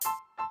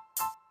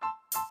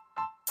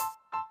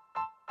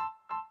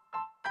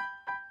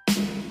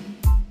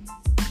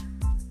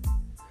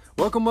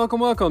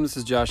Welcome. This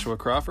is Joshua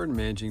Crawford,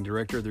 Managing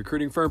Director of the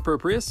recruiting firm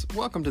Proprius.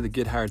 Welcome to the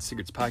Get Hired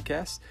Secrets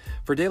podcast.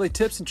 For daily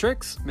tips and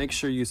tricks, make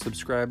sure you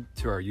subscribe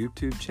to our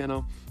YouTube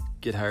channel,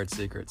 Get Hired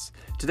Secrets.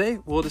 Today,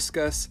 we'll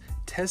discuss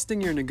testing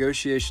your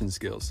negotiation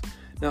skills.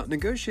 Now,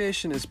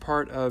 negotiation is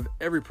part of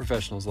every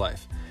professional's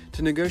life.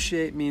 To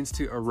negotiate means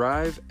to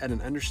arrive at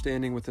an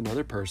understanding with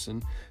another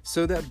person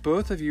so that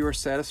both of you are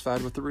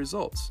satisfied with the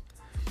results.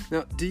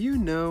 Now, do you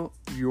know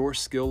your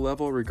skill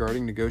level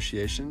regarding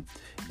negotiation?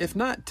 If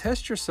not,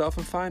 test yourself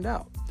and find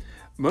out.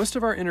 Most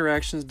of our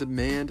interactions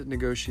demand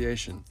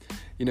negotiation.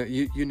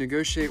 You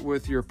negotiate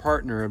with your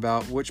partner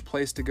about which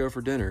place to go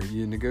for dinner.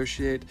 You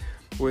negotiate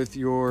with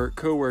your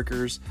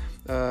coworkers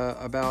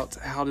about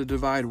how to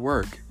divide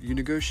work. You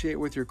negotiate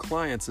with your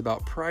clients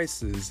about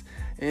prices,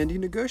 and you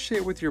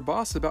negotiate with your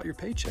boss about your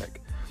paycheck.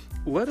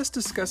 Let us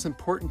discuss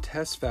important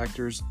test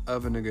factors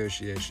of a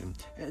negotiation,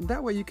 and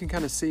that way you can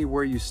kind of see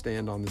where you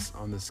stand on this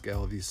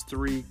scale of these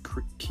three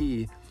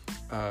key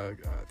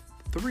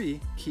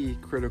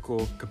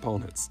critical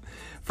components.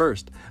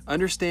 First,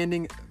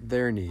 understanding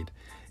their need.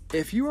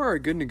 If you are a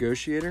good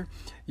negotiator,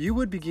 you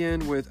would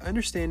begin with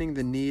understanding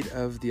the need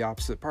of the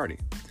opposite party.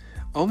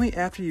 Only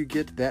after you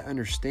get that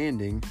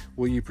understanding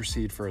will you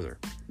proceed further.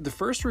 The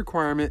first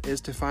requirement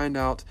is to find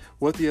out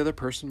what the other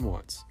person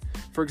wants.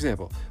 For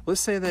example,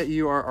 let's say that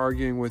you are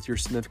arguing with your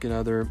significant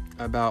other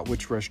about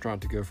which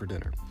restaurant to go for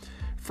dinner.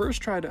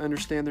 First, try to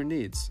understand their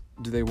needs.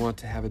 Do they want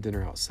to have a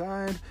dinner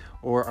outside,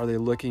 or are they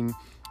looking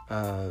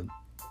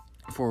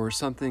for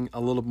something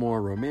a little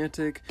more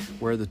romantic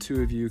where the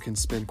two of you can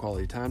spend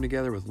quality time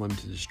together with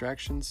limited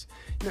distractions?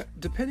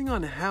 Depending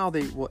on how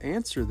they will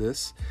answer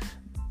this,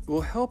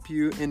 will help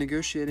you in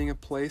negotiating a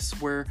place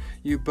where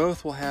you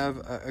both will have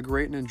a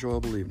great and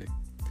enjoyable evening.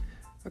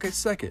 Okay,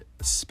 second,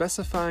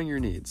 specifying your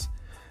needs.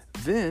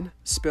 Then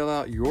spell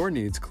out your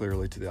needs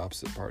clearly to the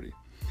opposite party.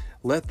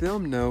 Let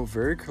them know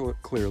very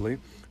clearly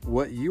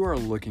what you are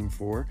looking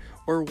for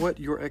or what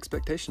your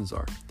expectations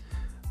are.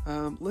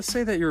 Let's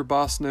say that your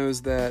boss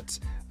knows that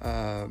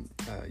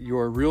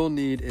your real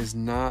need is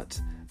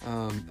not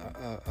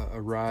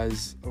a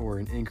rise or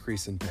an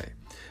increase in pay,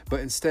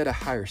 but instead a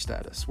higher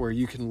status where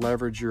you can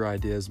leverage your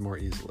ideas more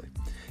easily.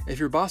 If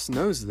your boss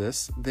knows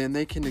this, then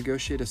they can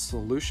negotiate a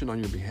solution on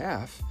your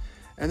behalf,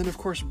 and then of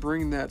course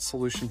bring that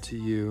solution to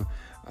you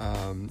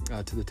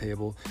to the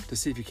table to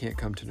see if you can't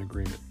come to an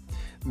agreement.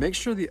 Make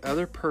sure the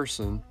other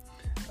person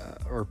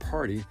or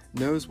party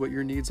knows what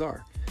your needs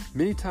are.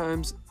 Many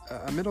times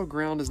a middle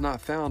ground is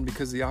not found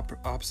because the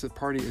opposite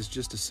party is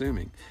just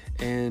assuming,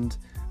 and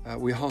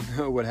we all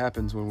know what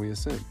happens when we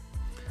assume.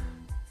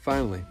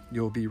 Finally,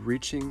 you'll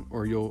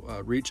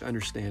reach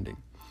understanding.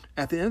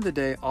 At the end of the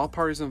day, all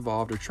parties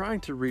involved are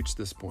trying to reach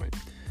this point.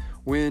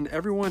 When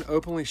everyone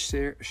openly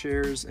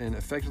shares and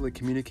effectively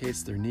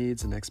communicates their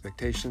needs and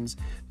expectations,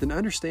 then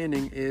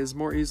understanding is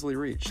more easily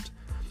reached.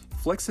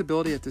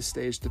 Flexibility at this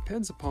stage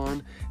depends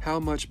upon how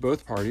much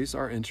both parties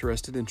are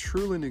interested in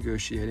truly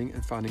negotiating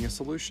and finding a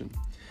solution.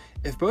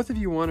 If both of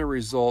you want a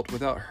result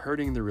without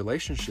hurting the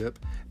relationship,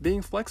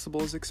 being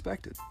flexible is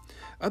expected.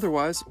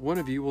 Otherwise, one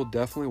of you will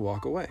definitely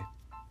walk away.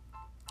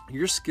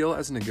 Your skill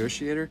as a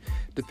negotiator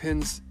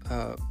depends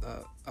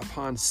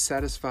upon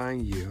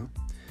satisfying you,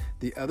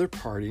 the other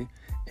party,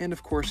 and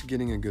of course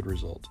getting a good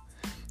result.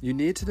 You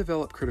need to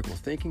develop critical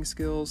thinking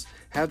skills,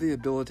 have the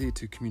ability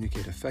to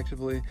communicate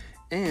effectively,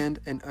 and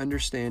an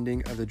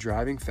understanding of the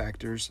driving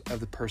factors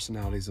of the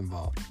personalities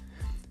involved.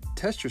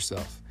 Test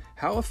yourself.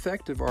 How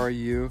effective are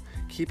you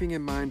keeping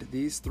in mind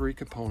these three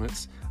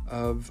components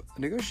of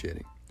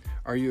negotiating?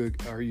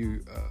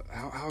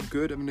 How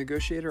good of a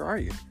negotiator are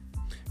you?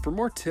 For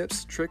more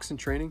tips, tricks, and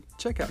training,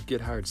 check out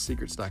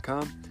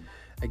GetHiredSecrets.com.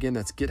 Again,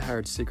 that's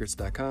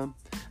GetHiredSecrets.com.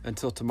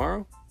 Until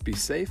tomorrow, be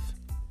safe,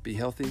 be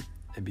healthy,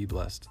 and be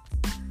blessed.